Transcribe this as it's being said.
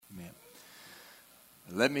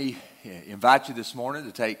Let me invite you this morning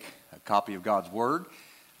to take a copy of God's Word.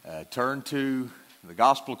 Turn to the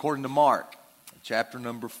Gospel according to Mark, chapter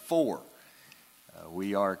number 4.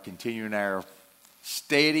 We are continuing our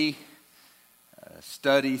steady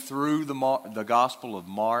study through the Gospel of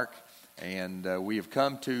Mark, and we have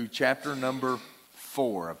come to chapter number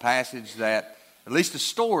 4, a passage that, at least a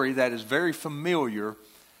story that is very familiar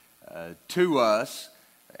to us,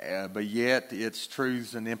 but yet its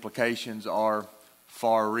truths and implications are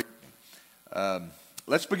far-reaching.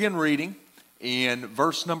 Let's begin reading in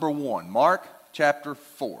verse number 1, Mark chapter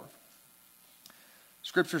 4.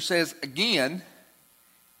 Scripture says, "Again,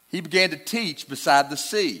 he began to teach beside the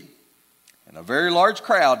sea, and a very large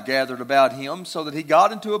crowd gathered about him, so that he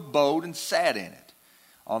got into a boat and sat in it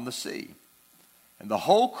on the sea. And the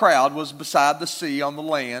whole crowd was beside the sea on the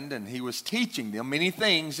land, and he was teaching them many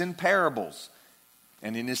things in parables.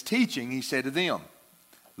 And in his teaching he said to them,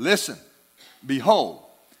 'Listen, behold,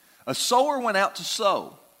 a sower went out to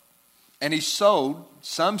sow, and he sowed.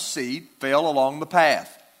 Some seed fell along the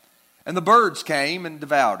path, and the birds came and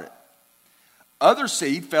devoured it. Other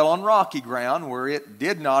seed fell on rocky ground, where it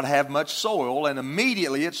did not have much soil, and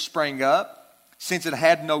immediately it sprang up, since it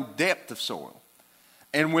had no depth of soil.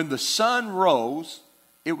 And when the sun rose,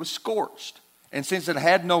 it was scorched, and since it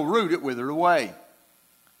had no root, it withered away.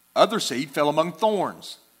 Other seed fell among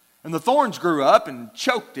thorns, and the thorns grew up and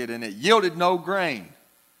choked it, and it yielded no grain.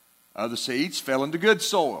 Other seeds fell into good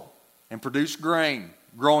soil and produced grain,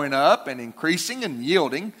 growing up and increasing and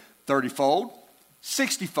yielding 30-fold,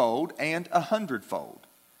 60-fold, and 100-fold.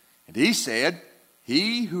 And he said,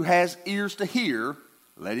 'He who has ears to hear,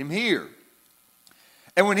 let him hear.'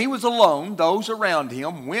 And when he was alone, those around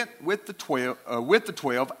him went with the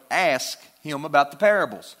 12, asked him about the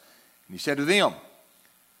parables. And he said to them,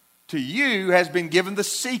 'To you has been given the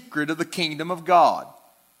secret of the kingdom of God.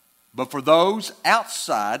 But for those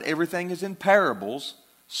outside, everything is in parables,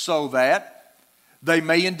 so that they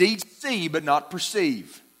may indeed see but not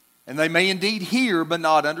perceive, and they may indeed hear but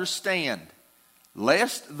not understand,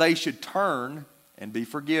 lest they should turn and be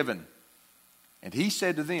forgiven.' And he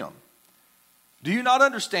said to them, 'Do you not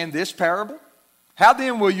understand this parable? How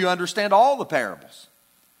then will you understand all the parables?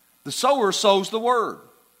 The sower sows the word.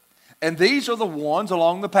 And these are the ones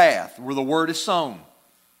along the path where the word is sown.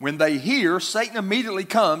 When they hear, Satan immediately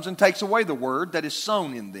comes and takes away the word that is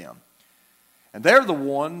sown in them. And they're the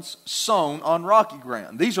ones sown on rocky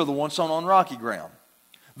ground. These are the ones sown on rocky ground.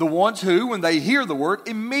 The ones who, when they hear the word,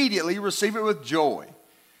 immediately receive it with joy.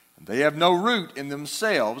 And they have no root in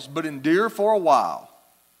themselves, but endure for a while.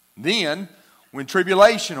 Then, when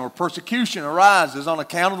tribulation or persecution arises on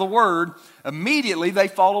account of the word, immediately they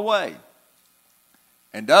fall away.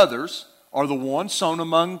 And others are the ones sown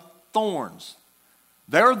among thorns.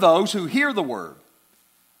 There are those who hear the word,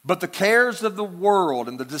 but the cares of the world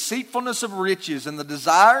and the deceitfulness of riches and the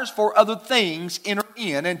desires for other things enter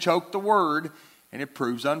in and choke the word, and it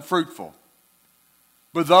proves unfruitful.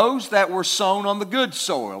 But those that were sown on the good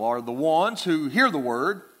soil are the ones who hear the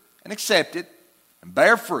word and accept it and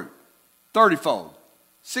bear fruit, 30-fold,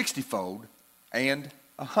 60-fold, and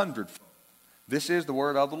 100-fold. This is the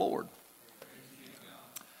word of the Lord.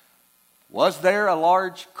 Was there a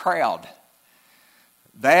large crowd?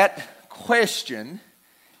 That question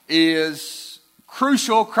is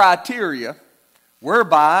crucial criteria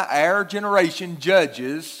whereby our generation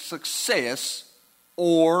judges success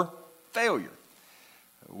or failure.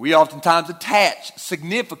 We oftentimes attach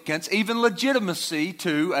significance, even legitimacy,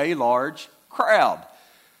 to a large crowd.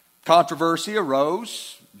 Controversy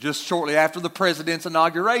arose just shortly after the president's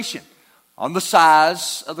inauguration on the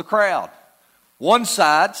size of the crowd. One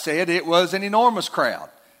side said it was an enormous crowd,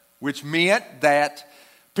 which meant that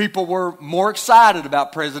people were more excited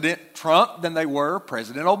about President Trump than they were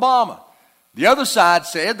President Obama. The other side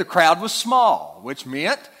said the crowd was small, which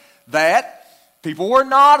meant that people were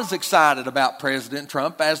not as excited about President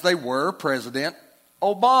Trump as they were President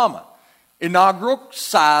Obama. Inaugural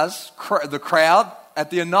size, the crowd at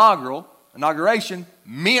the inauguration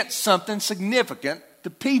meant something significant to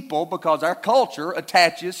people because our culture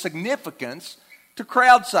attaches significance to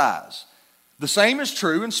crowd size. The same is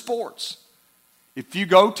true in sports. If you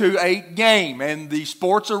go to a game and the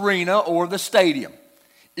sports arena or the stadium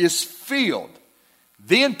is filled,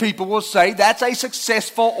 then people will say that's a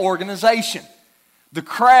successful organization. The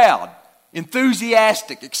crowd,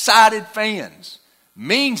 enthusiastic, excited fans,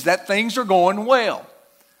 means that things are going well.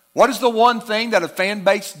 What is the one thing that a fan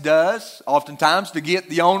base does oftentimes to get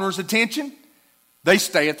the owner's attention? They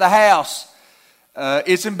stay at the house.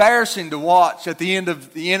 It's embarrassing to watch at the end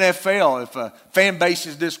of the NFL if a fan base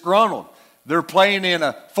is disgruntled. they're playing in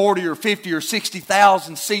a 40 or 50 or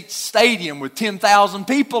 60,000 seat stadium with 10,000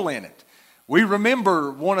 people in it. We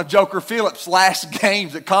remember one of Joker Phillips' last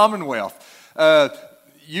games at Commonwealth.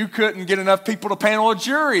 You couldn't get enough people to panel a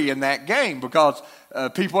jury in that game because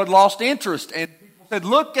people had lost interest. And people said,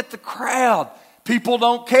 look at the crowd. People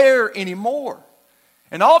don't care anymore.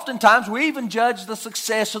 And oftentimes we even judge the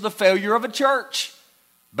success or the failure of a church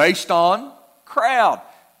based on crowd.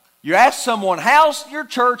 You ask someone, how's your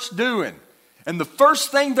church doing? And the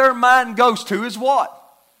first thing their mind goes to is what?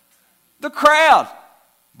 The crowd.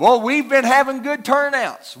 Well, we've been having good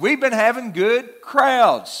turnouts. We've been having good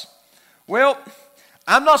crowds. Well,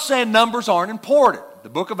 I'm not saying numbers aren't important. The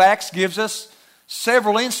book of Acts gives us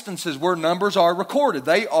several instances where numbers are recorded.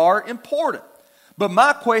 They are important. But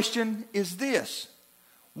my question is this.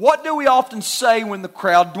 What do we often say when the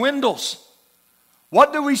crowd dwindles?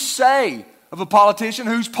 What do we say of a politician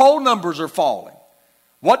whose poll numbers are falling?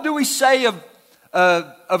 What do we say of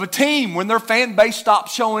a team when their fan base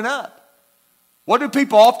stops showing up? What do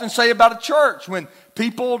people often say about a church when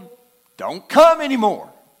people don't come anymore?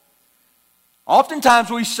 Oftentimes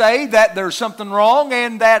we say that there's something wrong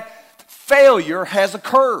and that failure has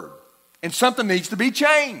occurred and something needs to be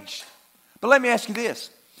changed. But let me ask you this.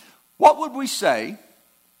 What would we say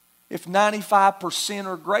if 95%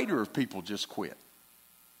 or greater of people just quit?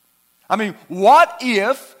 I mean, what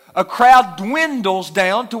if a crowd dwindles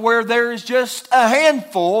down to where there is just a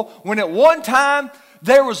handful when at one time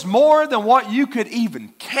there was more than what you could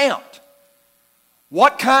even count?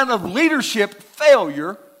 What kind of leadership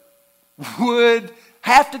failure would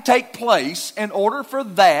have to take place in order for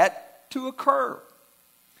that to occur?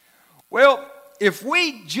 Well, if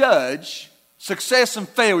we judge success and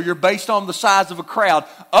failure based on the size of a crowd,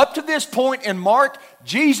 up to this point in Mark,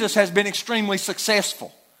 Jesus has been extremely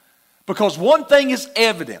successful. Because one thing is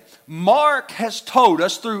evident. Mark has told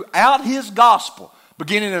us throughout his gospel,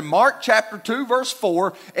 beginning in Mark chapter 2, verse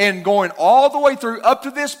 4, and going all the way through up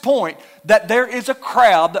to this point, that there is a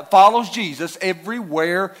crowd that follows Jesus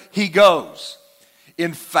everywhere he goes.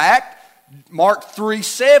 In fact, Mark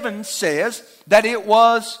 3:7 says that it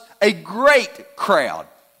was a great crowd.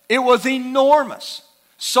 It was enormous.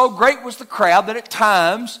 So great was the crowd that at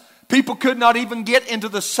times people could not even get into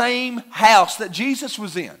the same house that Jesus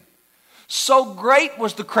was in. So great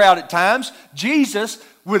was the crowd at times, Jesus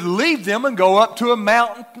would leave them and go up to a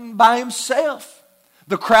mountain by himself.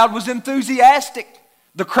 The crowd was enthusiastic.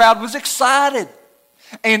 The crowd was excited.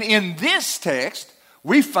 And in this text,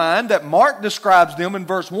 we find that Mark describes them in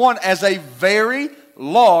verse 1 as a very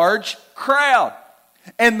large crowd.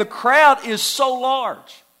 And the crowd is so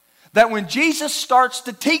large that when Jesus starts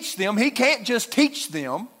to teach them, he can't just teach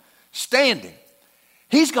them standing.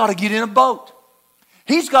 He's got to get in a boat.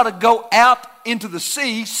 He's got to go out into the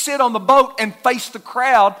sea, sit on the boat, and face the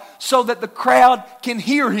crowd so that the crowd can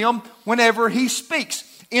hear him whenever he speaks.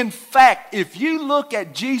 In fact, if you look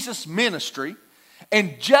at Jesus' ministry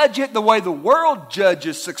and judge it the way the world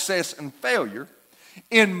judges success and failure,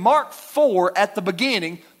 in Mark 4 at the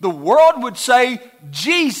beginning, the world would say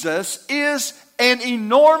Jesus is an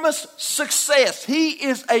enormous success. He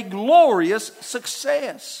is a glorious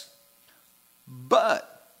success. But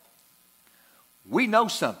we know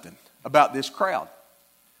something about this crowd.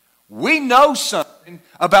 We know something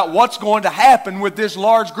about what's going to happen with this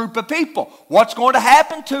large group of people. What's going to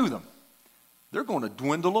happen to them? They're going to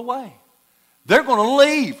dwindle away. They're going to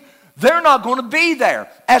leave. They're not going to be there.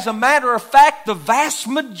 As a matter of fact, the vast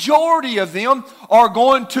majority of them are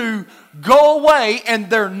going to go away and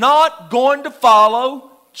they're not going to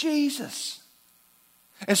follow Jesus.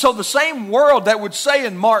 And so the same world that would say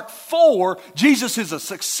in Mark 4, Jesus is a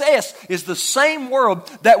success, is the same world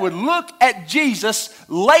that would look at Jesus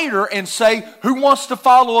later and say, who wants to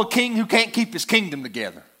follow a king who can't keep his kingdom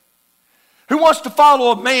together? Who wants to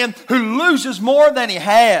follow a man who loses more than he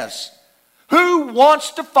has? Who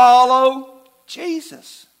wants to follow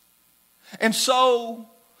Jesus? And so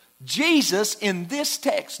Jesus in this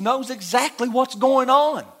text knows exactly what's going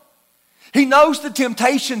on. He knows the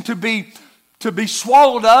temptation to be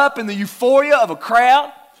swallowed up in the euphoria of a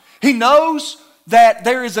crowd. He knows that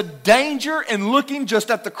there is a danger in looking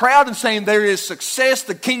just at the crowd and saying there is success,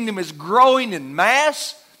 the kingdom is growing in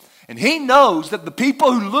mass. And he knows that the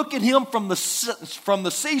people who look at him from the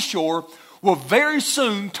seashore will very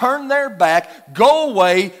soon turn their back, go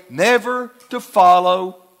away, never to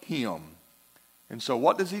follow him. And so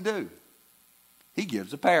what does he do? He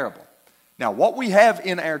gives a parable. Now what we have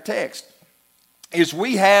in our text is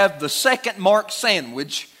we have the second Mark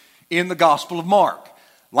sandwich in the Gospel of Mark.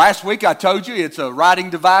 Last week I told you it's a writing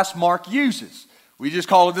device Mark uses. We just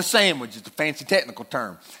call it a sandwich. It's a fancy technical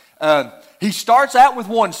term. He starts out with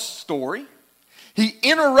one story, He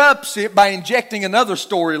interrupts it by injecting another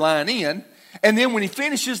storyline in. And then when he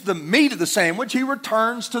finishes the meat of the sandwich, he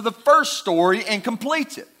returns to the first story and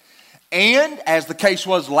completes it. And as the case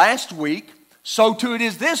was last week, so too it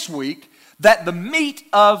is this week, that the meat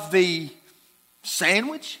of the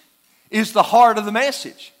sandwich is the heart of the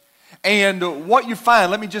message. And what you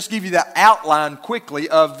find, let me just give you the outline quickly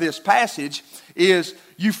of this passage, is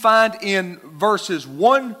you find in verses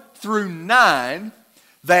 1 through 9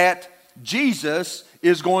 that Jesus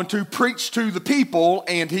is going to preach to the people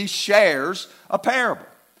and he shares a parable.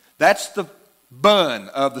 That's the bun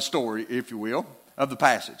of the story, if you will, of the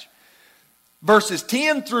passage. Verses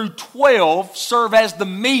 10 through 12 serve as the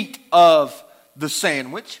meat of the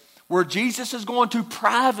sandwich, where Jesus is going to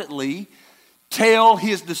privately tell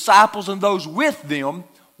his disciples and those with them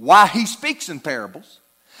why he speaks in parables.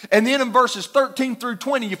 And then in verses 13 through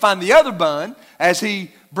 20, you find the other bun as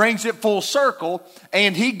he brings it full circle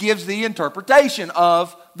and he gives the interpretation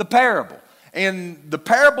of the parable. And the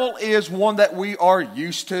parable is one that we are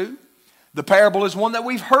used to. The parable is one that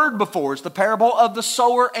we've heard before. It's the parable of the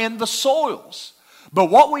sower and the soils. But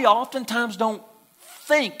what we oftentimes don't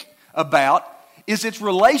think about is its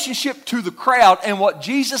relationship to the crowd and what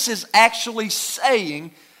Jesus is actually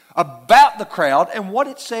saying about the crowd and what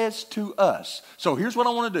it says to us. So here's what I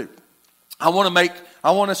want to do. I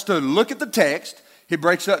want us to look at the text. He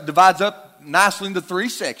divides up nicely into 3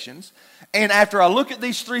 sections. And after I look at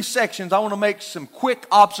these 3 sections, I want to make some quick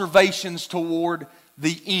observations toward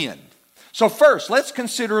the end. So first, let's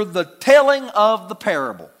consider the telling of the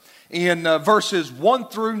parable in verses 1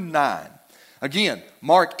 through 9. Again,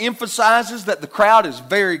 Mark emphasizes that the crowd is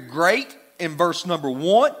very great in verse number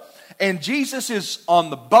 1. And Jesus is on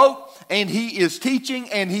the boat and he is teaching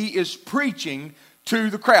and he is preaching to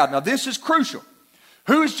the crowd. Now this is crucial.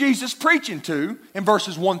 Who is Jesus preaching to in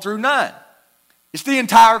verses 1 through 9? It's the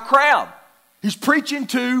entire crowd. He's preaching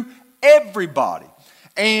to everybody.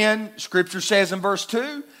 And Scripture says in verse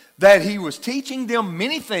 2 that he was teaching them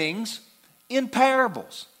many things in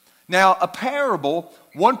parables. Now, a parable,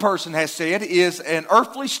 one person has said, is an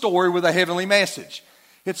earthly story with a heavenly message.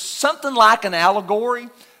 It's something like an allegory.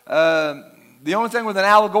 The only thing with an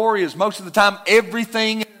allegory is most of the time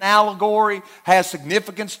everything in an allegory has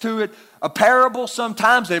significance to it. A parable,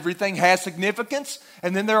 sometimes everything has significance.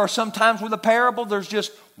 And then there are some times with a parable, there's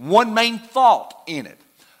just one main thought in it.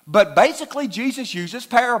 But basically, Jesus uses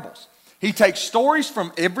parables. He takes stories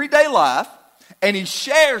from everyday life and he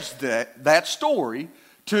shares that story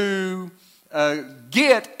to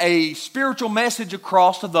get a spiritual message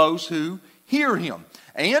across to those who hear him.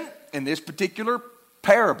 And in this particular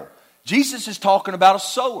parable, Jesus is talking about a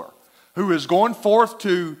sower who is going forth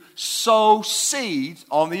to sow seeds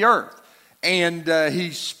on the earth. And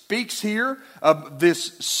he speaks here of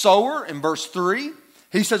this sower in verse 3.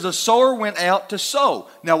 He says a sower went out to sow.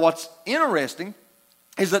 Now what's interesting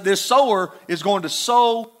is that this sower is going to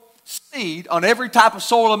sow seed on every type of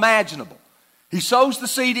soil imaginable. He sows the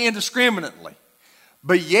seed indiscriminately.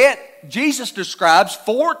 But yet Jesus describes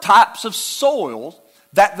 4 types of soil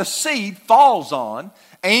that the seed falls on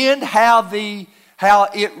and how the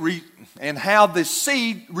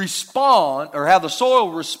seed respond, or how the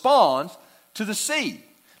soil responds to the seed.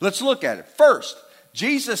 Let's look at it. First,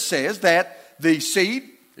 Jesus says that the seed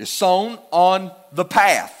is sown on the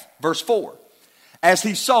path. Verse 4. As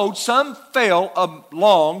he sowed, some fell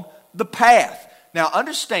along the path. Now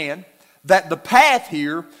understand that the path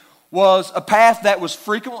here was a path that was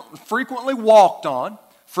frequently walked on,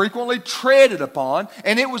 frequently treaded upon,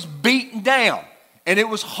 and it was beaten down. And it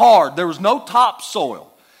was hard. There was no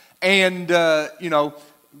topsoil. And,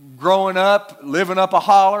 growing up, living up a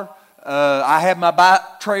holler, I had my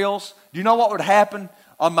bike trails. Do you know what would happen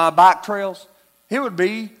on my bike trails? It would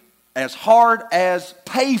be as hard as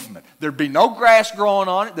pavement. There'd be no grass growing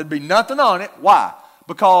on it. There'd be nothing on it. Why?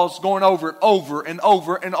 Because going over it over and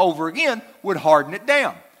over and over again would harden it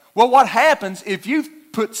down. Well, what happens if you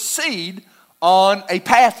put seed on a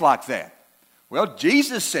path like that? Well,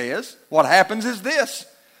 Jesus says what happens is this,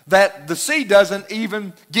 that the seed doesn't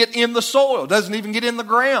even get in the soil, doesn't even get in the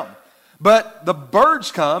ground. But the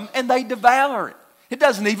birds come and they devour it. It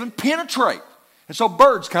doesn't even penetrate. And so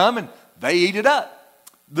birds come and they eat it up.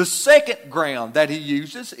 The second ground that he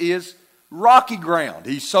uses is rocky ground.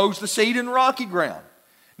 He sows the seed in rocky ground.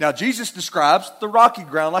 Now, Jesus describes the rocky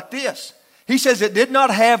ground like this. He says it did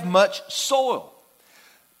not have much soil.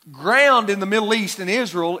 Ground in the Middle East and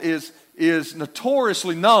Israel is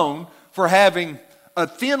notoriously known for having a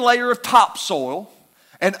thin layer of topsoil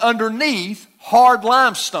and underneath hard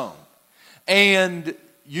limestone. And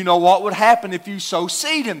you know what would happen if you sow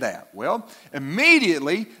seed in that? Well,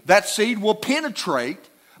 immediately that seed will penetrate,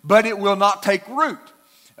 but it will not take root.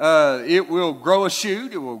 It will grow a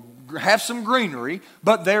shoot, it will have some greenery,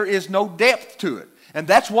 but there is no depth to it. And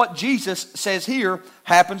that's what Jesus says here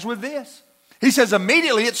happens with this. He says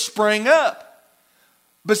immediately it sprang up.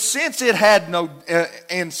 But since it had no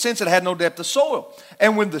depth of soil,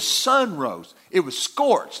 and when the sun rose, it was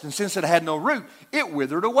scorched, and since it had no root, it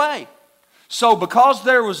withered away. So because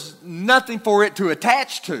there was nothing for it to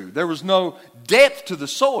attach to, there was no depth to the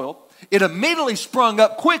soil, it immediately sprung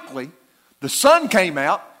up quickly. The sun came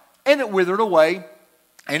out, and it withered away,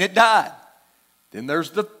 and it died. Then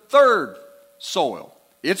there's the third soil.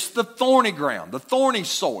 It's the thorny ground, the thorny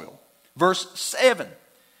soil. Verse 7.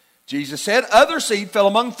 Jesus said, other seed fell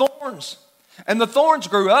among thorns, and the thorns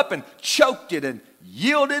grew up and choked it and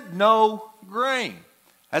yielded no grain.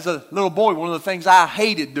 As a little boy, one of the things I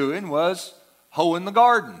hated doing was hoeing the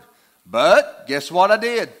garden. But guess what I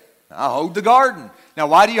did? I hoed the garden. Now,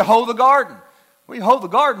 why do you hoe the garden? Well, you hoe the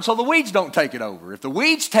garden so the weeds don't take it over. If the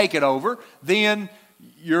weeds take it over, then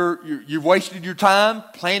you've wasted your time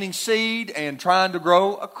planting seed and trying to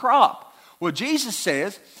grow a crop. Well, Jesus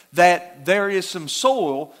says that there is some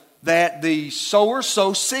soil that the sower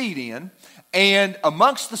sows seed in, and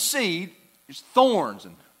amongst the seed is thorns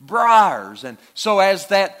and briars. And so as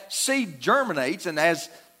that seed germinates and as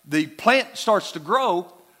the plant starts to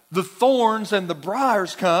grow, the thorns and the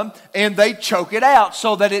briars come and they choke it out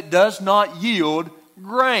so that it does not yield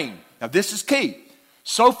grain. Now this is key.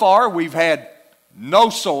 So far we've had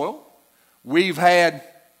no soil, we've had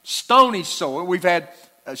stony soil, we've had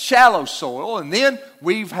shallow soil, and then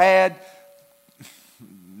we've had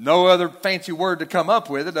no other fancy word to come up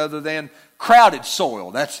with it other than crowded soil.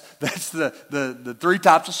 That's the three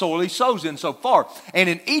types of soil he sows in so far. And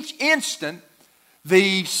in each instant,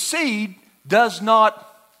 the seed does not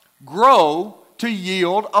grow to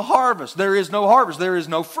yield a harvest. There is no harvest. There is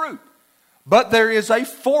no fruit. But there is a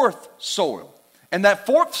fourth soil. And that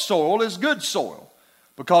fourth soil is good soil.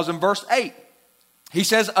 Because in verse 8, he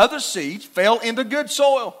says, other seeds fell into good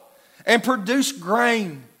soil and produced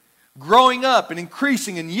grain, growing up and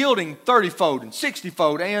increasing and yielding 30-fold and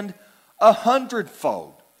 60-fold and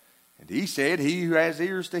 100-fold. And he said, he who has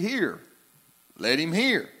ears to hear, let him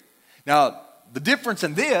hear. Now, the difference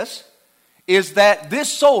in this is that this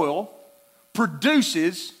soil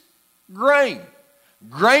produces grain.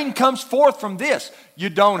 Grain comes forth from this.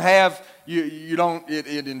 It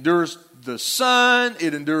endures the sun,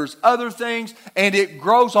 it endures other things, and it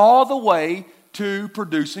grows all the way to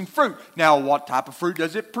producing fruit. Now, what type of fruit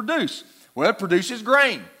does it produce? Well, it produces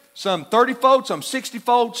grain. Some 30-fold, some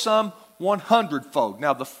 60-fold, some 100-fold.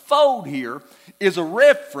 Now, the fold here is a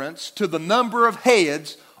reference to the number of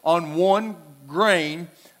heads on one grain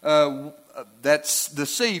that the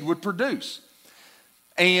seed would produce.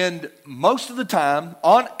 And most of the time,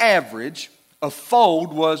 on average, a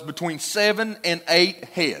fold was between 7 and 8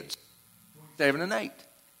 heads. 7 and 8.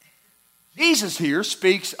 Jesus here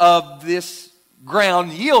speaks of this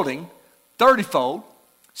ground yielding 30-fold,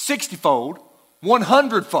 60-fold,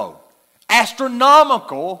 100-fold.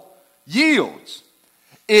 Astronomical yields.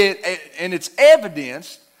 And it's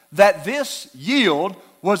evidence that this yield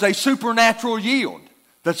was a supernatural yield.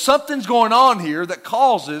 That something's going on here that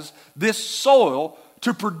causes this soil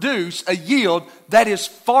to produce a yield that is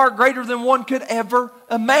far greater than one could ever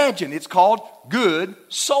imagine. It's called good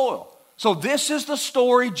soil. So this is the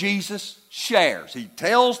story Jesus shares. He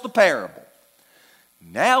tells the parable.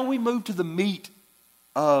 Now we move to the meat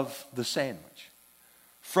of the sandwich.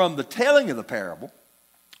 From the telling of the parable,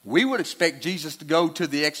 we would expect Jesus to go to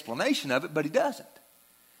the explanation of it, but he doesn't.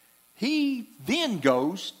 He then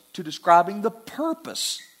goes to describing the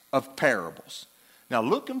purpose of parables. Now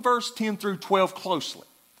look in verse 10 through 12 closely.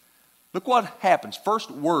 Look what happens. First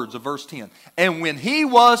words of verse 10. And when he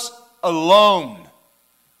was alone.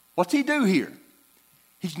 What's he do here?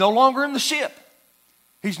 He's no longer in the ship.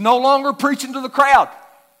 He's no longer preaching to the crowd.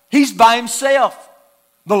 He's by himself.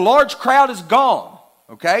 The large crowd is gone.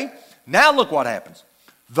 Okay? Now look what happens.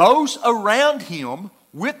 Those around him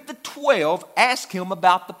with the 12 ask him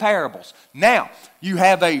about the parables. Now, you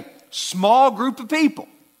have a small group of people.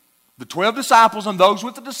 The 12 disciples and those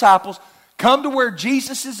with the disciples come to where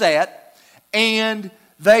Jesus is at, and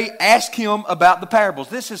they ask him about the parables.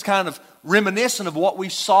 This is kind of reminiscent of what we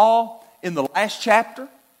saw in the last chapter.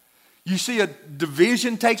 You see a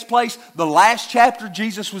division takes place. The last chapter,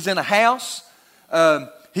 Jesus was in a house.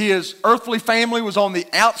 His earthly family was on the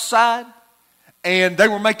outside, and they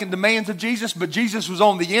were making demands of Jesus, but Jesus was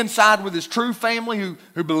on the inside with his true family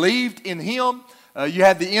who believed in him. You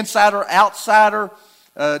have the insider-outsider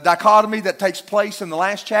dichotomy that takes place in the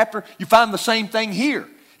last chapter. You find the same thing here,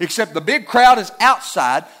 except the big crowd is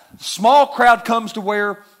outside. The small crowd comes to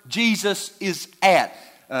where Jesus is at.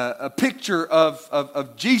 A picture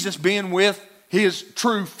of Jesus being with his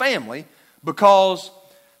true family, because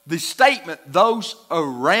the statement, those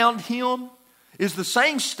around him, is the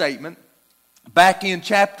same statement back in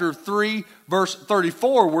chapter 3, verse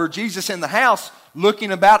 34, where Jesus in the house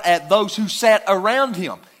looking about at those who sat around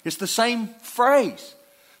him. It's the same phrase.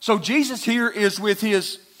 So Jesus here is with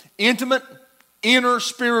his intimate, inner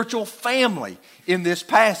spiritual family in this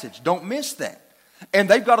passage. Don't miss that. And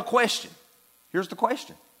they've got a question. Here's the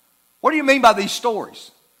question. What do you mean by these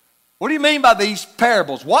stories? What do you mean by these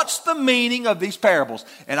parables? What's the meaning of these parables?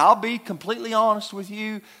 And I'll be completely honest with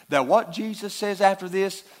you that what Jesus says after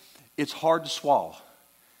this, it's hard to swallow.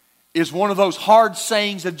 It's one of those hard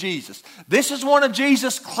sayings of Jesus. This is one of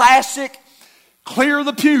Jesus' classic clear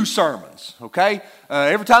the pew sermons, okay?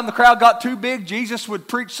 Every time the crowd got too big, Jesus would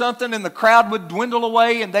preach something and the crowd would dwindle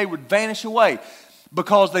away and they would vanish away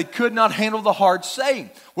because they could not handle the hard saying.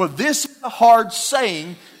 Well, this is the hard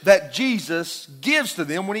saying that Jesus gives to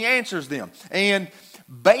them when he answers them. And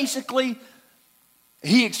basically,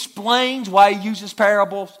 he explains why he uses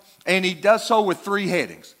parables, and he does so with three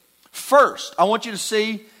headings. First, I want you to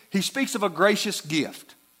see, he speaks of a gracious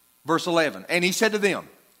gift. Verse 11, and he said to them,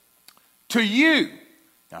 to you.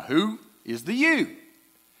 Now, who is the you?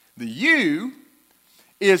 The you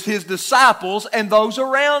is his disciples and those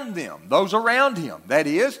around them, those around him. That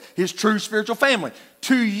is, his true spiritual family.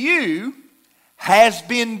 To you has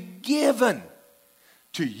been given.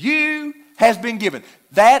 To you has been given.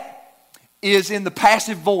 That is in the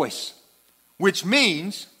passive voice, which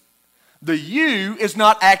means the you is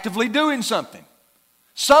not actively doing something.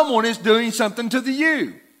 Someone is doing something to the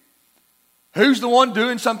you. Who's the one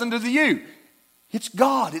doing something to the you? It's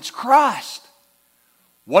God. It's Christ.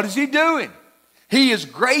 What is he doing? He is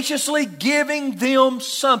graciously giving them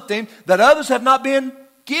something that others have not been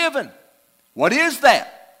given. What is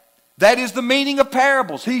that? That is the meaning of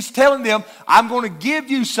parables. He's telling them, I'm going to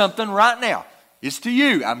give you something right now. It's to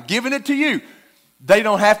you. I'm giving it to you. They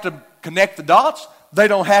don't have to connect the dots. They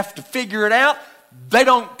don't have to figure it out. They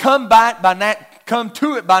don't come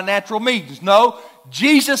to it by natural means. No,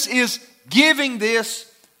 Jesus is giving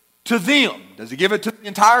this to them. Does he give it to the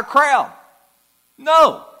entire crowd?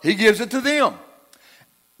 No, he gives it to them.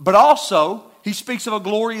 But also, he speaks of a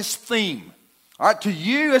glorious theme. All right, to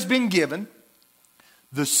you has been given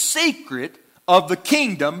the secret of the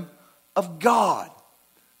kingdom of God.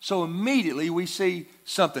 So immediately we see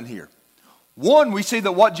something here. One, we see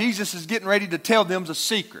that what Jesus is getting ready to tell them is a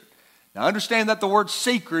secret. Now understand that the word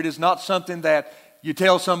secret is not something that you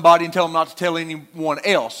tell somebody and tell them not to tell anyone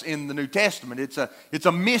else in the New Testament. It's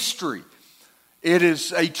a mystery. It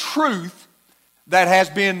is a truth that has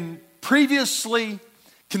been previously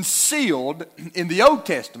concealed in the Old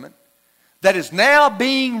Testament that is now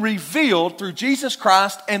being revealed through Jesus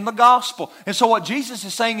Christ and the gospel. And so what Jesus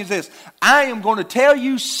is saying is this: I am going to tell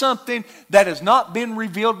you something that has not been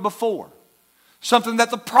revealed before. Something that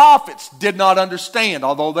the prophets did not understand,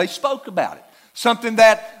 although they spoke about it. Something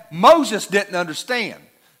that Moses didn't understand.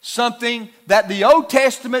 Something that the Old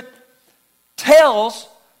Testament tells,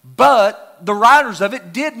 but the writers of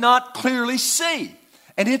it did not clearly see.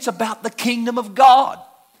 And it's about the kingdom of God.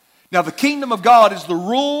 Now, the kingdom of God is the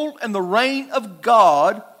rule and the reign of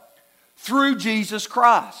God through Jesus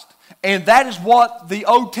Christ. And that is what the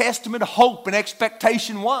Old Testament hope and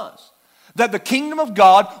expectation was. That the kingdom of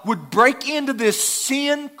God would break into this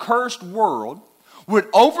sin-cursed world, would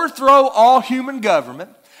overthrow all human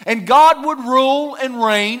government, and God would rule and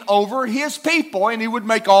reign over his people, and he would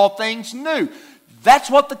make all things new. That's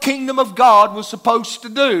what the kingdom of God was supposed to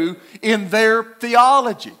do in their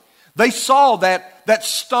theology. They saw that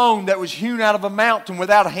stone that was hewn out of a mountain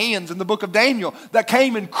without hands in the book of Daniel that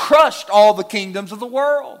came and crushed all the kingdoms of the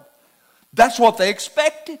world. That's what they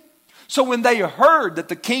expected. So when they heard that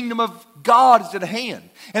the kingdom of God is at hand,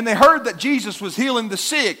 and they heard that Jesus was healing the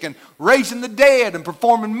sick and raising the dead and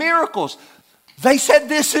performing miracles, they said,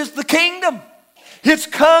 this is the kingdom. It's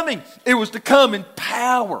coming. It was to come in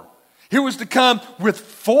power. It was to come with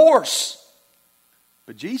force.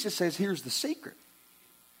 But Jesus says, here's the secret.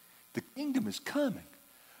 The kingdom is coming,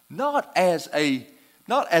 not as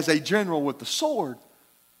a general with the sword,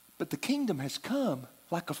 but the kingdom has come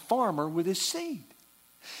like a farmer with his seed.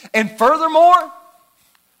 And furthermore,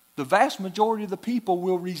 the vast majority of the people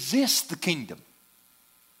will resist the kingdom.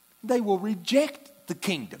 They will reject the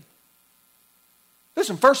kingdom.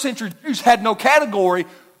 Listen, first century Jews had no category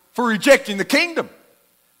for rejecting the kingdom.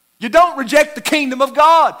 You don't reject the kingdom of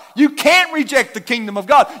God. You can't reject the kingdom of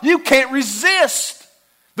God. You can't resist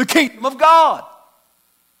the kingdom of God.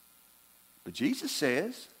 But Jesus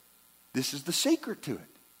says, this is the secret to it.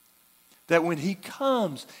 that when he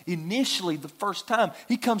comes initially the first time,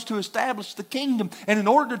 he comes to establish the kingdom. And in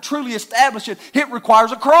order to truly establish it, it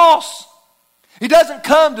requires a cross. He doesn't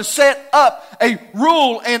come to set up a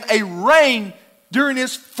rule and a reign during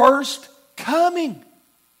his first coming.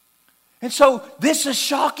 And so this is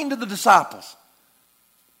shocking to the disciples.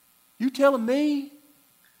 You telling me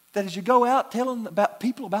that as you go out telling about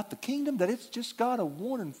people about the kingdom that it's just got a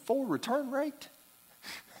 1 in 4 return rate?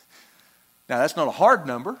 Now that's not a hard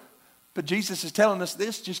number, but Jesus is telling us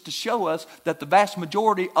this just to show us that the vast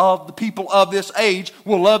majority of the people of this age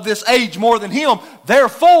will love this age more than him.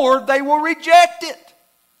 Therefore, they will reject it.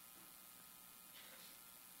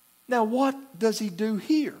 Now what does he do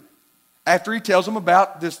here? After he tells them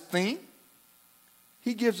about this thing,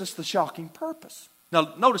 he gives us the shocking purpose.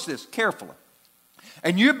 Now notice this carefully.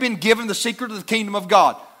 And you've been given the secret of the kingdom of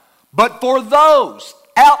God. But for those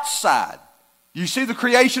outside, you see the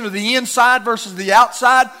creation of the inside versus the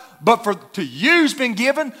outside? But to you's been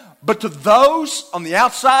given, but to those on the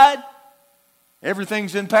outside,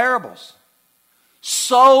 everything's in parables.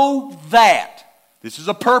 So that, this is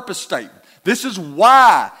a purpose statement. This is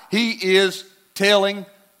why he is telling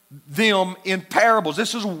them in parables.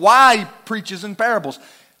 This is why he preaches in parables.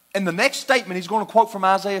 And the next statement he's going to quote from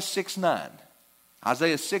Isaiah 6:9.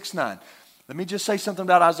 Isaiah 6:9. Let me just say something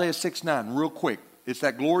about Isaiah 6:9 real quick. It's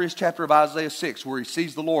that glorious chapter of Isaiah 6 where he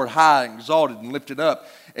sees the Lord high and exalted and lifted up.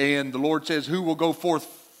 And the Lord says, who will go forth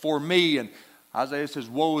for me? And Isaiah says,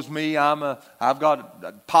 woe is me. I've got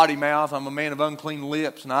a potty mouth. I'm a man of unclean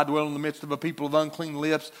lips. And I dwell in the midst of a people of unclean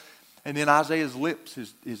lips. And then Isaiah's lips,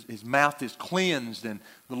 his mouth is cleansed. And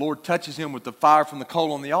the Lord touches him with the fire from the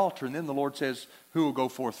coal on the altar. And then the Lord says, who will go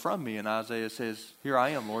forth from me? And Isaiah says, here I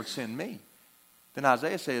am, Lord, send me. Then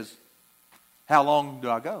Isaiah says, how long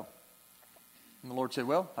do I go? And the Lord said,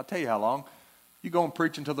 well, I'll tell you how long. You go and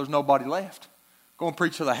preach until there's nobody left. Go and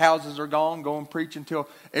preach till the houses are gone. Go and preach until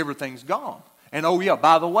everything's gone. And oh yeah,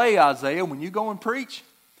 by the way, Isaiah, when you go and preach,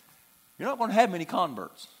 you're not going to have many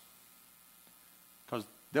converts. Because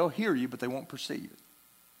they'll hear you, but they won't perceive it.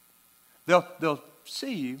 They'll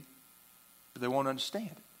see you, but they won't understand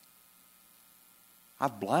it.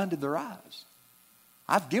 I've blinded their eyes.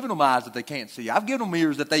 I've given them eyes that they can't see. I've given them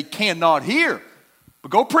ears that they cannot hear. But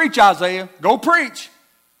go preach, Isaiah. Go preach.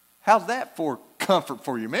 How's that for comfort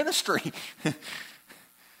for your ministry?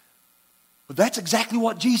 But that's exactly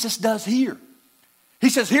what Jesus does here. He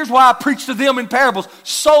says, here's why I preach to them in parables,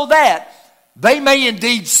 so that they may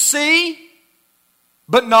indeed see,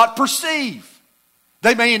 but not perceive.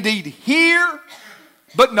 They may indeed hear,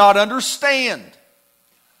 but not understand.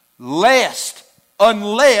 Unless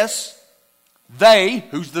they,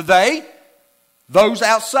 who's the they? Those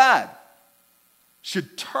outside,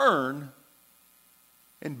 should turn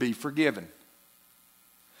and be forgiven.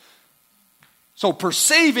 So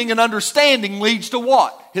perceiving and understanding leads to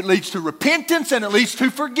what? It leads to repentance and it leads to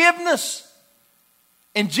forgiveness.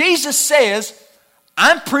 And Jesus says,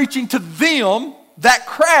 I'm preaching to them, that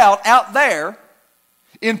crowd out there,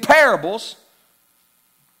 in parables,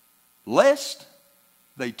 lest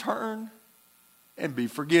they turn and be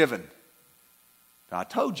forgiven. Now, I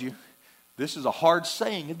told you, this is a hard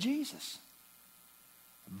saying of Jesus.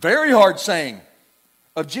 Very hard saying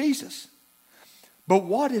of Jesus. But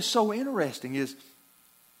what is so interesting is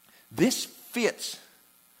this fits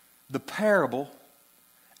the parable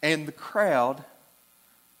and the crowd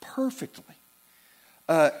perfectly.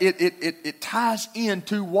 It ties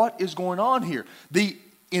into what is going on here. The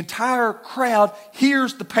entire crowd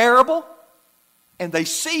hears the parable and they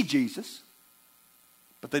see Jesus,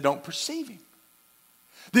 but they don't perceive him.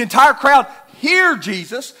 The entire crowd hear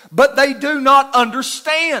Jesus, but they do not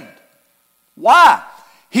understand. Why?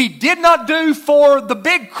 He did not do for the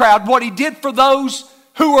big crowd what he did for those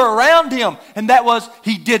who were around him. And that was,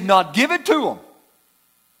 he did not give it to them.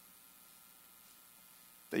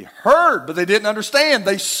 They heard, but they didn't understand.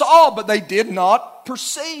 They saw, but they did not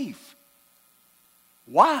perceive.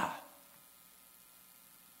 Why?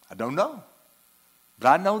 I don't know. But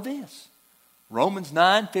I know this. Romans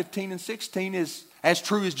 9:15 and 16 is as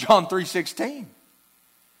true as John 3:16.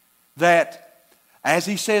 That, as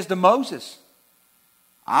he says to Moses,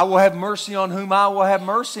 I will have mercy on whom I will have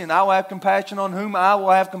mercy, and I will have compassion on whom I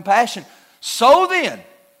will have compassion. So then,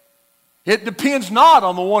 it depends not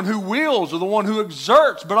on the one who wills or the one who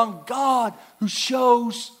exerts, but on God who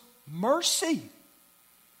shows mercy.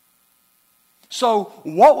 So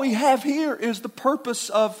what we have here is the purpose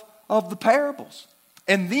of the parables.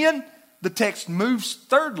 And then the text moves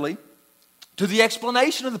thirdly to the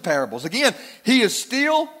explanation of the parables. Again, he is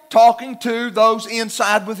still talking to those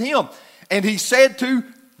inside with him. And he said to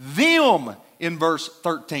them in verse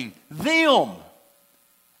 13, them.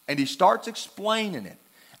 And he starts explaining it.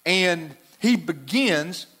 And he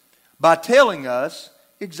begins by telling us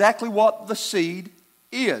exactly what the seed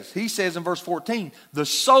is. He says in verse 14, the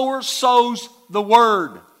sower sows the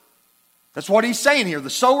word. That's what he's saying here. The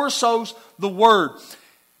sower sows the word.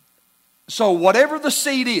 So whatever the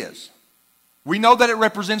seed is, we know that it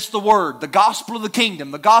represents the word, the gospel of the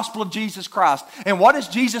kingdom, the gospel of Jesus Christ. And what has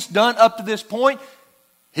Jesus done up to this point?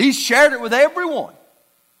 He's shared it with everyone.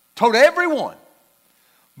 Told everyone.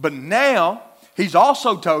 But now, he's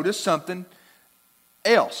also told us something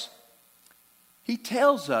else. He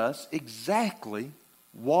tells us exactly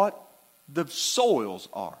what the soils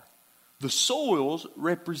are. The soils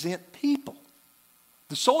represent people.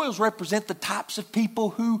 The soils represent the types of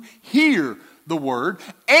people who hear the word.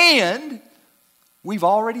 And we've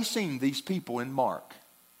already seen these people in Mark.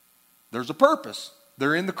 There's a purpose.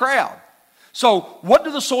 They're in the crowd. So what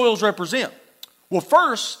do the soils represent? Well,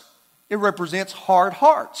 first, it represents hard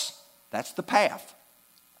hearts. That's the path.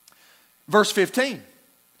 Verse 15.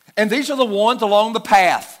 And these are the ones along the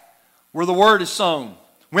path where the word is sown.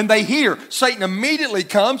 When they hear, Satan immediately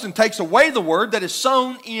comes and takes away the word that is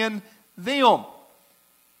sown in them.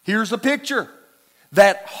 Here's a picture.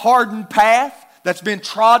 That hardened path that's been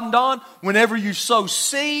trodden on, whenever you sow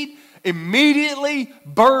seed, immediately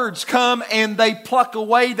birds come and they pluck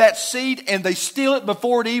away that seed and they steal it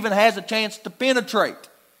before it even has a chance to penetrate.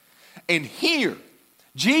 And here,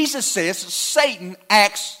 Jesus says Satan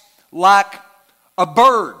acts like a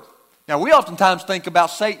bird. Now, we oftentimes think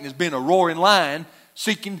about Satan as being a roaring lion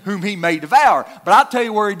seeking whom he may devour. But I'll tell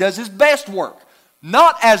you where he does his best work.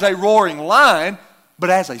 Not as a roaring lion, but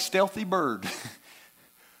as a stealthy bird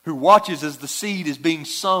who watches as the seed is being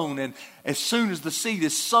sown. And as soon as the seed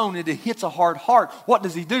is sown and it hits a hard heart, what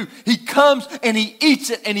does he do? He comes and he eats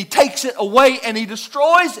it and he takes it away and he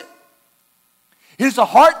destroys it. It is a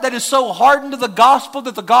heart that is so hardened to the gospel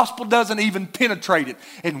that the gospel doesn't even penetrate it.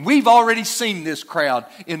 And we've already seen this crowd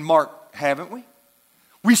in Mark, haven't we?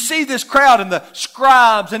 We see this crowd in the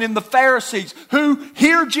scribes and in the Pharisees who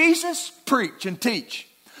hear Jesus preach and teach,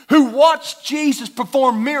 who watch Jesus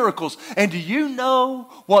perform miracles. And do you know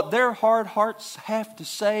what their hard hearts have to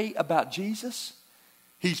say about Jesus?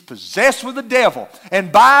 He's possessed with the devil,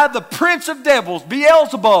 and by the prince of devils,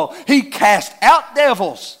 Beelzebul, he cast out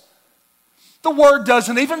devils. The word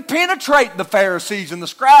doesn't even penetrate the Pharisees and the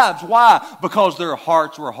scribes. Why? Because their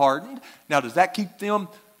hearts were hardened. Now, does that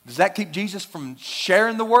keep Jesus from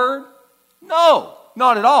sharing the word? No,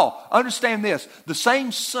 not at all. Understand this. The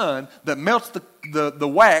same sun that melts the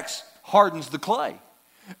wax hardens the clay.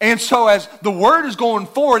 And so as the word is going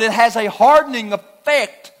forward, it has a hardening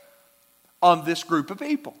effect on this group of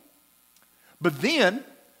people. But then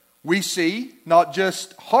we see not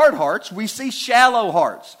just hard hearts, we see shallow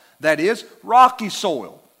hearts. That is, rocky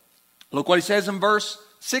soil. Look what he says in verse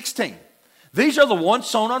 16. These are the ones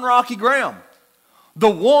sown on rocky ground.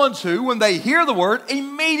 The ones who, when they hear the word,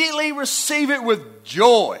 immediately receive it with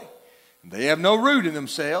joy. They have no root in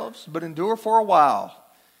themselves, but endure for a while.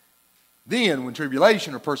 Then, when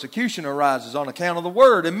tribulation or persecution arises on account of the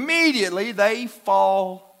word, immediately they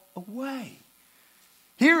fall away.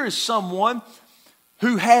 Here is someone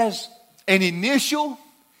who has an initial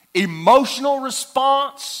emotional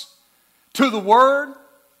response to the word.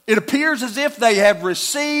 It appears as if they have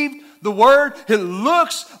received the word. It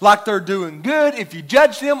looks like they're doing good. If you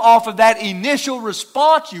judge them off of that initial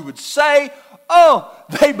response, you would say, oh,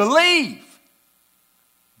 they believe.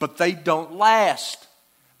 But they don't last.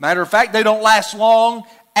 Matter of fact, they don't last long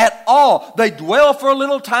at all. They dwell for a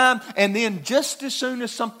little time, and then just as soon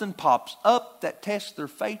as something pops up that tests their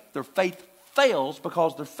faith fails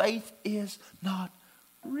because their faith is not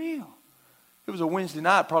real. It was a Wednesday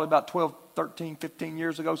night, probably about 12, 13, 15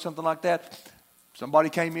 years ago, something like that. Somebody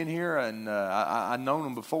came in here, and I'd known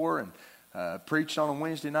them before, and preached on a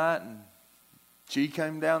Wednesday night, and she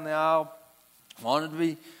came down the aisle, wanted to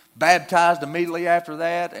be baptized immediately after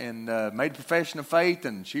that, and made a profession of faith,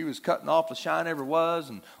 and she was cutting off the shine ever was,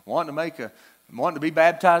 and wanting to be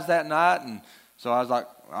baptized that night. And so I was like,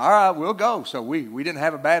 all right, we'll go. So we didn't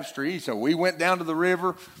have a baptistry, so we went down to the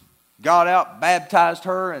river, got out, baptized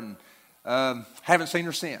her, and haven't seen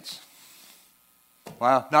her since.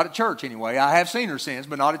 Well, not at church anyway. I have seen her since,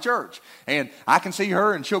 but not at church. And I can see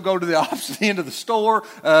her, and she'll go to the opposite end of the store.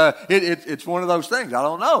 It's one of those things. I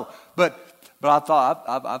don't know. But I thought,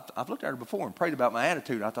 I've looked at her before and prayed about my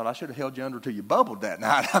attitude. I thought I should have held you under till you bubbled that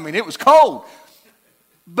night. I mean, it was cold.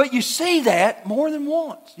 But you see that more than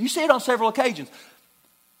once. You see it on several occasions.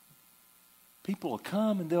 People will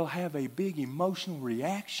come and they'll have a big emotional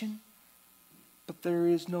reaction, but there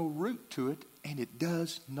is no root to it, and it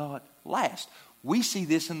does not last. We see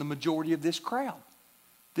this in the majority of this crowd.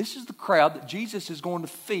 This is the crowd that Jesus is going to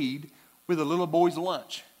feed with a little boy's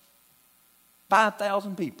lunch.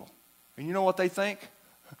 5,000 people. And you know what they think?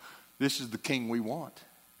 This is the king we want.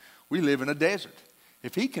 We live in a desert.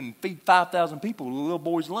 If he can feed 5,000 people with a little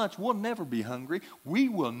boy's lunch, we'll never be hungry. We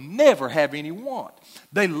will never have any want.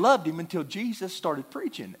 They loved him until Jesus started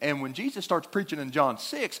preaching. And when Jesus starts preaching in John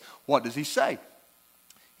 6, what does he say?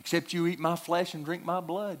 Except you eat my flesh and drink my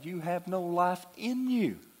blood, you have no life in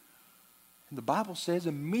you. And the Bible says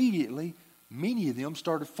immediately many of them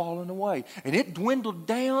started falling away. And it dwindled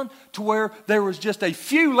down to where there was just a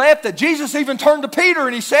few left, that Jesus even turned to Peter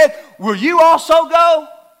and he said, will you also go?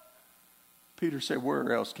 Peter said,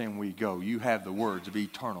 where else can we go? You have the words of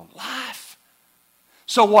eternal life.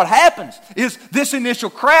 So what happens is this initial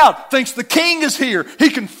crowd thinks the king is here. He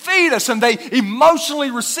can feed us, and they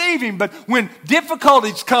emotionally receive him. But when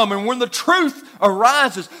difficulties come and when the truth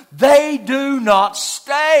arises, they do not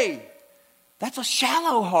stay. That's a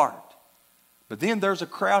shallow heart. But then there's a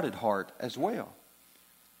crowded heart as well.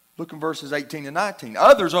 Look in verses 18 and 19.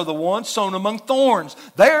 Others are the ones sown among thorns.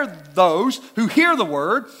 They're those who hear the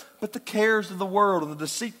word, but the cares of the world and the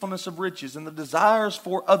deceitfulness of riches and the desires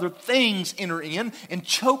for other things enter in and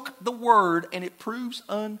choke the word, and it proves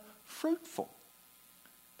unfruitful.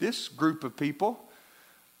 This group of people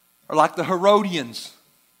are like the Herodians.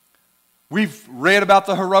 We've read about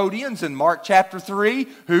the Herodians in Mark chapter 3,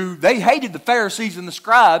 who they hated the Pharisees and the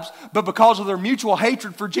scribes, but because of their mutual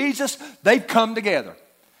hatred for Jesus, they've come together.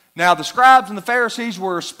 Now, the scribes and the Pharisees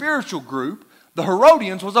were a spiritual group. The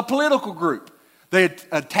Herodians was a political group. They had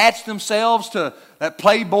attached themselves to that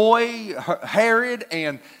playboy Herod,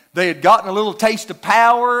 and they had gotten a little taste of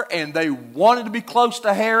power, and they wanted to be close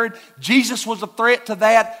to Herod. Jesus was a threat to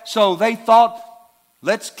that, so they thought,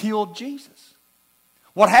 let's kill Jesus.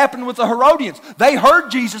 What happened with the Herodians? They heard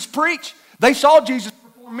Jesus preach. They saw Jesus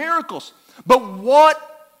perform miracles. But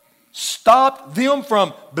what stopped them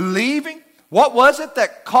from believing? What was it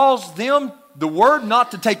that caused them, the word,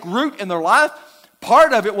 not to take root in their life?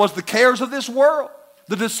 Part of it was the cares of this world,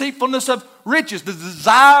 the deceitfulness of riches, the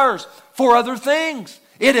desires for other things.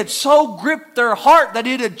 It had so gripped their heart that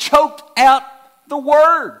it had choked out the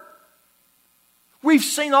word. We've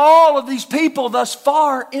seen all of these people thus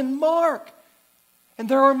far in Mark. And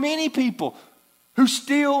there are many people who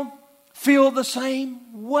still feel the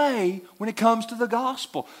same way when it comes to the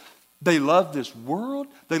gospel. They love this world.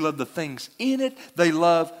 They love the things in it. They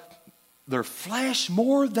love their flesh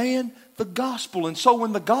more than the gospel. And so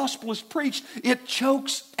when the gospel is preached, it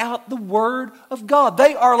chokes out the word of God.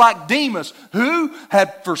 They are like Demas, who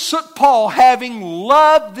had forsook Paul, having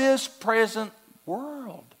loved this present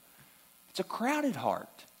world. It's a crowded heart.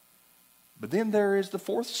 But then there is the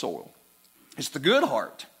fourth soil. It's the good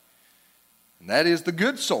heart. And that is the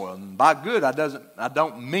good soil. And by good, I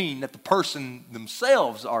don't mean that the person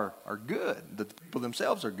themselves are good, that the people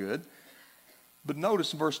themselves are good. But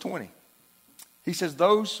notice in verse 20. He says,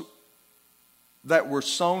 those that were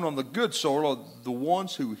sown on the good soil are the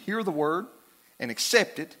ones who hear the word and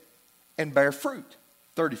accept it and bear fruit,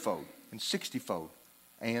 30-fold and 60-fold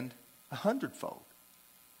and 100-fold.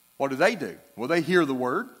 What do? Well, they hear the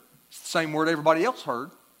word. It's the same word everybody else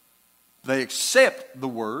heard. They accept the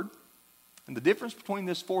word. And the difference between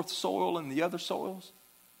this fourth soil and the other soils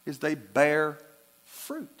is they bear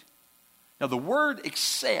fruit. Now, the word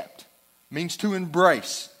accept means to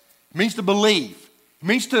embrace. It means to believe. It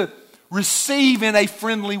means to receive in a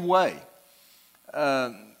friendly way.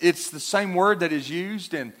 It's the same word that is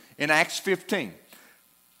used in Acts 15.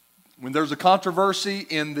 When there's a controversy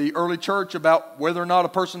in the early church about whether or not a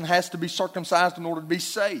person has to be circumcised in order to be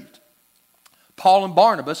saved, Paul and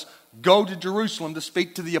Barnabas go to Jerusalem to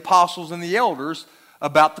speak to the apostles and the elders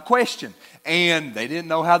about the question. And they didn't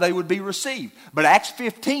know how they would be received. But Acts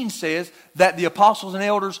 15 says that the apostles and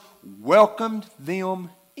elders welcomed them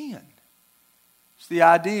in. It's the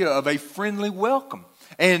idea of a friendly welcome.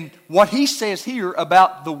 And what he says here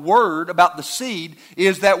about the word, about the seed,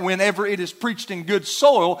 is that whenever it is preached in good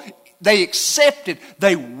soil, they accept it.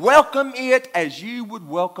 They welcome it as you would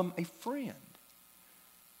welcome a friend.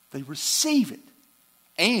 They receive it.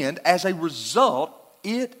 And as a result,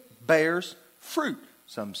 it bears fruit.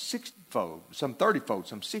 Some 60-fold, some 30-fold,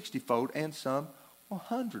 some 60-fold, and some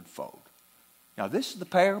 100-fold. Now, this is the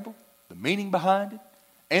parable, the meaning behind it,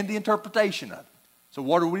 and the interpretation of it. So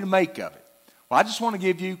what are we to make of it? Well, I just want to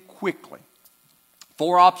give you quickly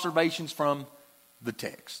 4 observations from the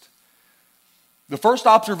text. The first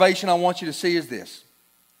observation I want you to see is this.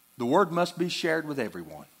 The word must be shared with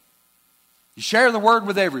everyone. You share the word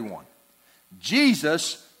with everyone.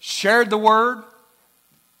 Jesus shared the word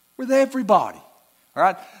with everybody. All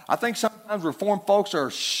right? I think sometimes Reformed folks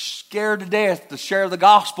are scared to death to share the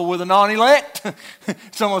gospel with a non-elect.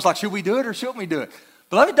 Someone's like, should we do it or shouldn't we do it?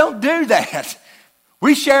 Beloved, don't do that.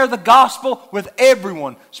 We share the gospel with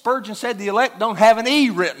everyone. Spurgeon said the elect don't have an E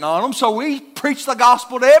written on them, so we preach the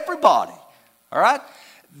gospel to everybody. All right?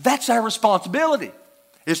 That's our responsibility.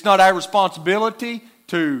 It's not our responsibility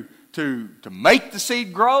to make the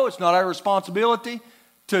seed grow. It's not our responsibility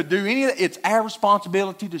to do any of that. It's our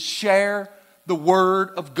responsibility to share the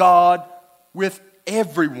Word of God with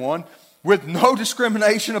everyone with no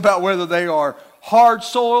discrimination about whether they are hard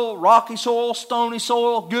soil, rocky soil, stony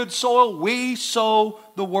soil, good soil. We sow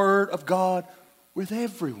the Word of God with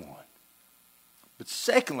everyone. But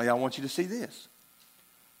secondly, I want you to see this,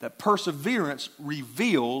 that perseverance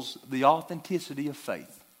reveals the authenticity of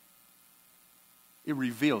faith. It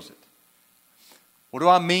reveals it. What do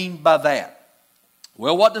I mean by that?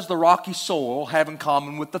 Well, what does the rocky soil have in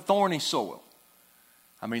common with the thorny soil?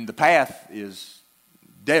 I mean, the path is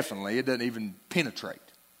definitely, it doesn't even penetrate.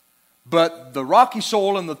 But the rocky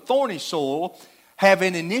soil and the thorny soil have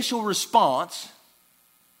an initial response,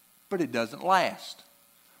 but it doesn't last.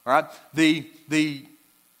 All right? The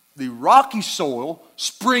rocky soil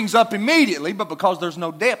springs up immediately, but because there's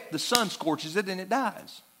no depth, the sun scorches it and it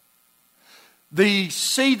dies. The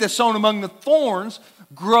seed that's sown among the thorns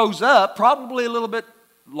grows up, probably a little bit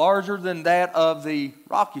larger than that of the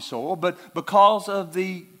rocky soil, but because of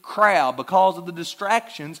the crowd, because of the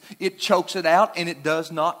distractions, it chokes it out and it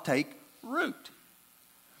does not take root.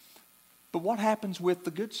 But what happens with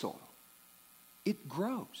the good soil? It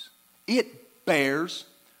grows. It bears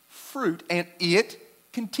fruit and it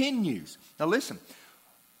continues. Now listen,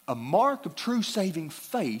 a mark of true saving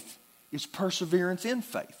faith is perseverance in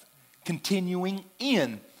faith, continuing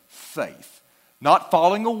in faith, not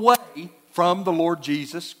falling away from the Lord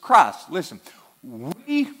Jesus Christ. Listen,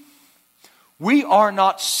 we are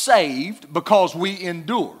not saved because we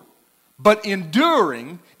endure, but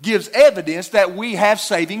enduring gives evidence that we have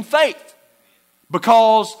saving faith,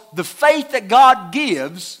 because the faith that God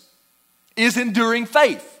gives is enduring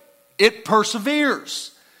faith. It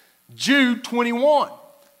perseveres. Jude 21.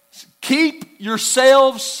 Keep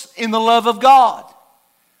yourselves in the love of God.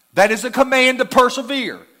 That is a command to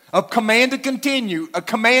persevere, a command to continue, a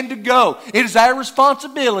command to go. It is our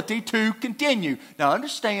responsibility to continue. Now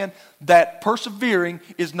understand that persevering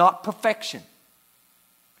is not perfection.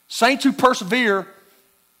 Saints who persevere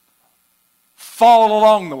fall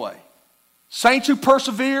along the way. Saints who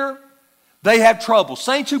persevere, they have trouble.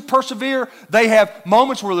 Saints who persevere, they have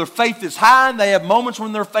moments where their faith is high and they have moments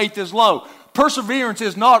when their faith is low. Perseverance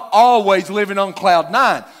is not always living on cloud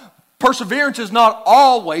nine. Perseverance is not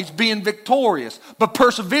always being victorious, but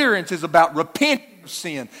perseverance is about repenting of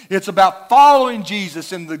sin. It's about following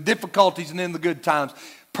Jesus in the difficulties and in the good times.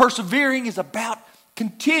 Persevering is about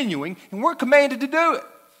continuing, and we're commanded to do it.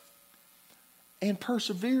 And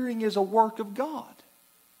persevering is a work of God.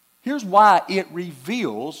 Here's why it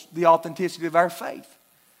reveals the authenticity of our faith.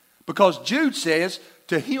 Because Jude says,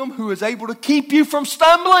 to him who is able to keep you from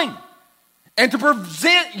stumbling and to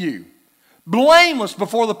present you blameless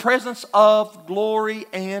before the presence of glory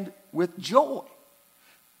and with joy.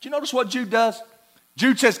 Do you notice what Jude does?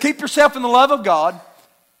 Jude says, keep yourself in the love of God.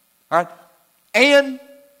 All right? And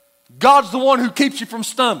God's the one who keeps you from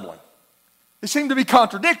stumbling. They seem to be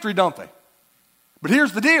contradictory, don't they? But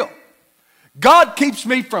here's the deal. God keeps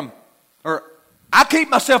me from, or I keep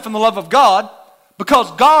myself in the love of God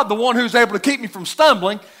because God, the one who's able to keep me from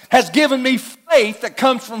stumbling, has given me faith that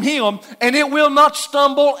comes from Him, and it will not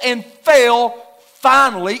stumble and fail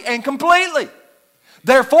finally and completely.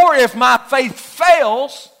 Therefore, if my faith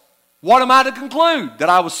fails, what am I to conclude? That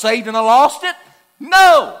I was saved and I lost it?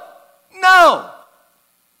 No.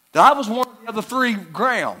 That I was one of the other three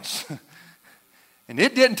grounds. And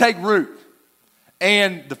it didn't take root.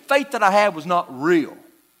 And the faith that I had was not real.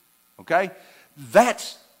 Okay?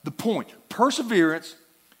 That's the point. Perseverance,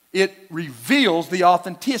 it reveals the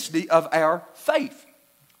authenticity of our faith.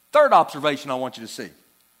 Third observation I want you to see.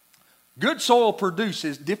 Good soil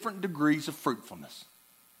produces different degrees of fruitfulness.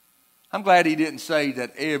 I'm glad he didn't say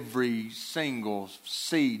that every single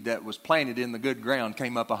seed that was planted in the good ground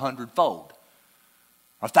came up 100-fold,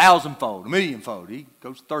 1,000-fold, 1,000,000-fold. He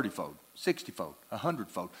goes 30-fold, 60-fold,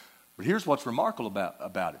 100-fold. But here's what's remarkable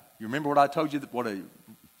about it. You remember what I told you that what a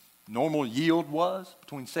normal yield was?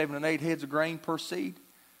 Between 7 and 8 heads of grain per seed?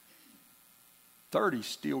 30 is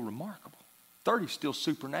still remarkable. 30 is still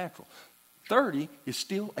supernatural. 30 is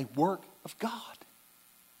still a work of God.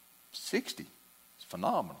 60 is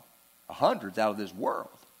phenomenal. 100 is out of this world.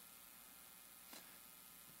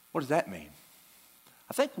 What does that mean?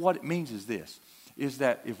 I think what it means is this, is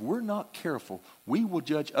that if we're not careful, we will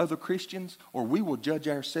judge other Christians, or we will judge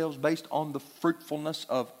ourselves based on the fruitfulness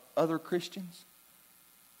of other Christians.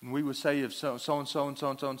 And we would say if so-and-so and so-and-so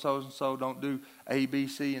and so-and-so don't do A, B,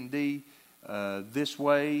 C, and D this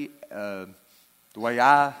way, the way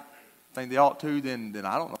I think they ought to, then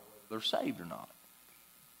I don't know if they're saved or not.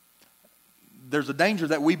 There's a danger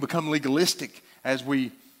that we become legalistic as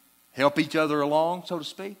we help each other along, so to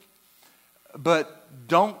speak. But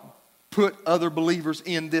don't put other believers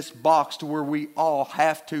in this box to where we all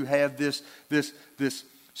have to have this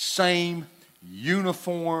same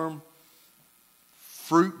uniform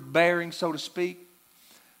fruit bearing, so to speak,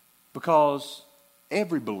 because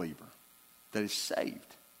every believer that is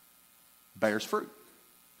saved bears fruit.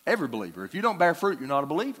 Every believer. If you don't bear fruit, you're not a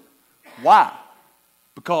believer. Why?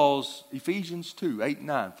 Because Ephesians 2, 8 and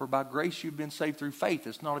 9, for by grace you've been saved through faith.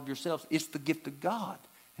 It's not of yourselves. It's the gift of God.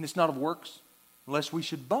 And it's not of works, lest we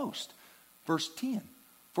should boast. Verse 10,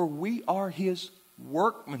 for we are his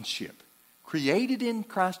workmanship, created in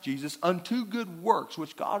Christ Jesus unto good works,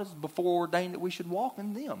 which God has before ordained that we should walk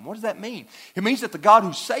in them. What does that mean? It means that the God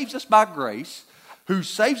who saves us by grace, who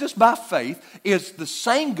saves us by faith, is the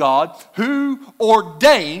same God who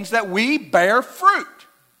ordains that we bear fruit.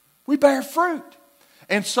 We bear fruit.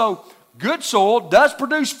 And so, good soil does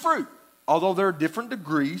produce fruit, although there are different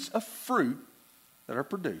degrees of fruit that are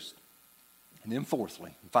produced. And then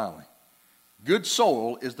fourthly, and finally, good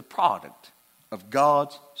soil is the product of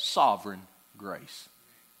God's sovereign grace.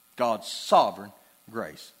 God's sovereign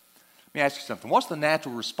grace. Let me ask you something. What's the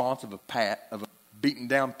natural response of a beaten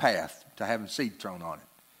down path to having seed thrown on it?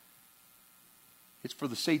 It's for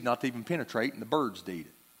the seed not to even penetrate and the birds to eat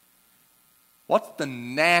it. What's the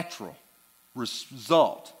natural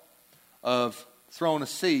result of throwing a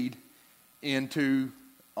seed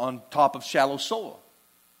on top of shallow soil?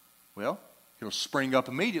 Well, it'll spring up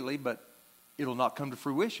immediately, but it'll not come to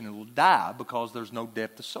fruition. It will die because there's no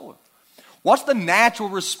depth of soil. What's the natural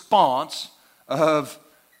response of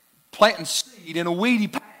planting seed in a weedy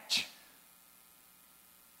patch?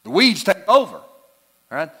 The weeds take over,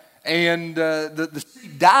 right? And the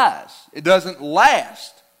seed dies. It doesn't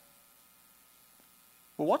last.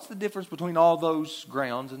 Well, what's the difference between all those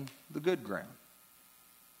grounds and the good ground?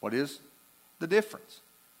 What is the difference?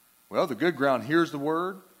 Well, the good ground hears the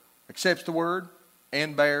word, accepts the word,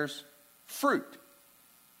 and bears fruit.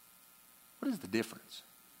 What is the difference?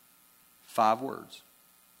 5 words.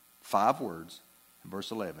 5 words in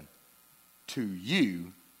verse 11. To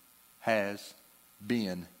you has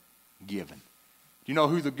been given. Do you know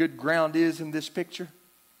who the good ground is in this picture?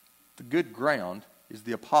 The good ground is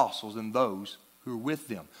the apostles and those who are with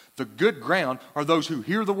them. The good ground are those who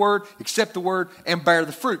hear the word, accept the word, and bear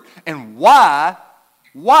the fruit. And why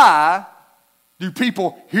do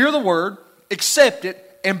people hear the word, accept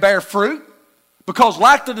it, and bear fruit? Because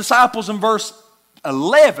like the disciples in verse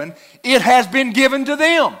 11, it has been given to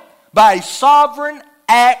them by a sovereign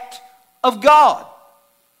act of God.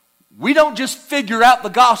 We don't just figure out the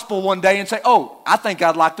gospel one day and say, oh, I think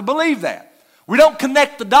I'd like to believe that. We don't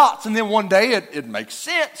connect the dots and then one day it makes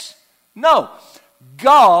sense. No.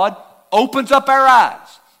 God opens up our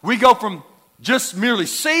eyes. We go from just merely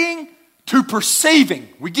seeing to perceiving.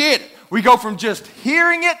 We get it. We go from just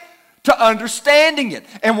hearing it to understanding it.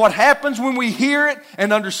 And what happens when we hear it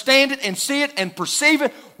and understand it and see it and perceive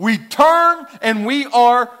it? We turn and we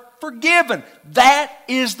are forgiven. That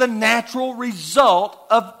is the natural result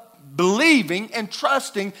of believing and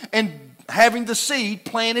trusting and having the seed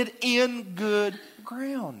planted in good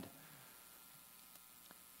ground.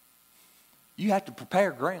 You have to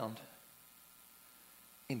prepare ground.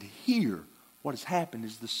 And here, what has happened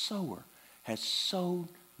is the sower has sowed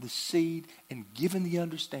the seed and given the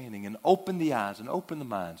understanding and opened the eyes and opened the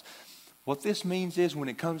minds. What this means is when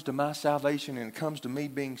it comes to my salvation and it comes to me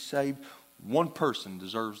being saved, one person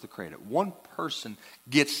deserves the credit. One person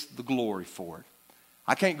gets the glory for it.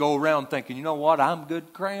 I can't go around thinking, you know what, I'm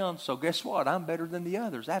good ground, so guess what, I'm better than the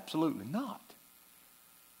others. Absolutely not.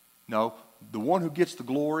 No, the one who gets the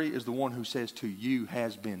glory is the one who says to you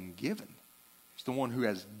has been given. It's the one who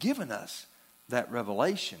has given us that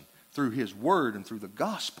revelation through his word and through the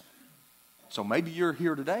gospel. So maybe you're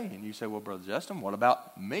here today and you say, well, Brother Justin, what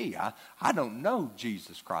about me? I don't know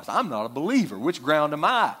Jesus Christ. I'm not a believer. Which ground am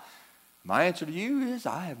I? My answer to you is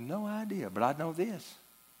I have no idea, but I know this.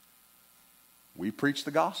 We preach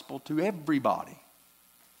the gospel to everybody.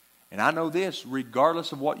 And I know this,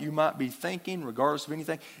 regardless of what you might be thinking, regardless of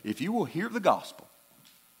anything, if you will hear the gospel,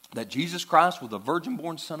 that Jesus Christ was the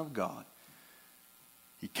virgin-born Son of God,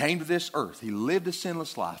 He came to this earth. He lived a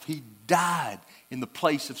sinless life. He died in the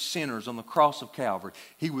place of sinners on the cross of Calvary.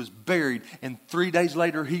 He was buried, and 3 days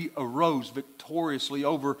later he arose victoriously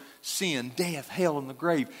over sin, death, hell, and the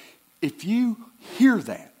grave. If you hear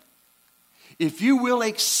that, if you will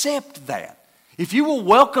accept that, if you will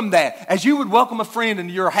welcome that, as you would welcome a friend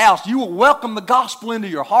into your house, you will welcome the gospel into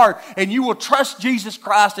your heart, and you will trust Jesus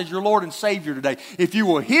Christ as your Lord and Savior today. If you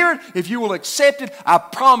will hear it, if you will accept it, I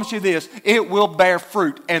promise you this, it will bear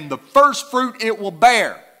fruit. And the first fruit it will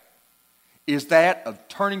bear is that of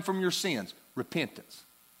turning from your sins, repentance,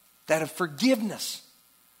 that of forgiveness,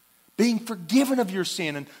 being forgiven of your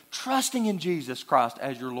sin and trusting in Jesus Christ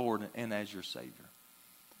as your Lord and as your Savior.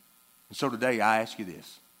 And so today I ask you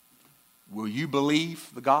this. Will you believe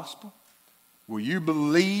the gospel? Will you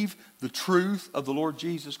believe the truth of the Lord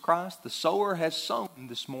Jesus Christ? The sower has sown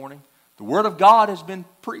this morning. The word of God has been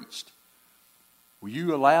preached. Will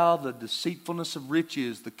you allow the deceitfulness of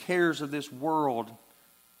riches, the cares of this world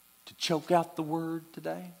to choke out the word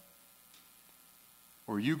today?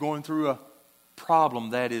 Or are you going through a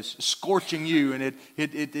problem that is scorching you and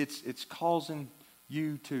it's causing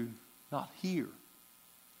you to not hear?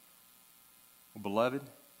 Well, beloved,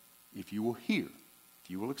 if you will hear, if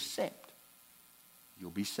you will accept, you'll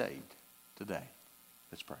be saved today.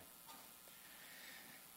 Let's pray.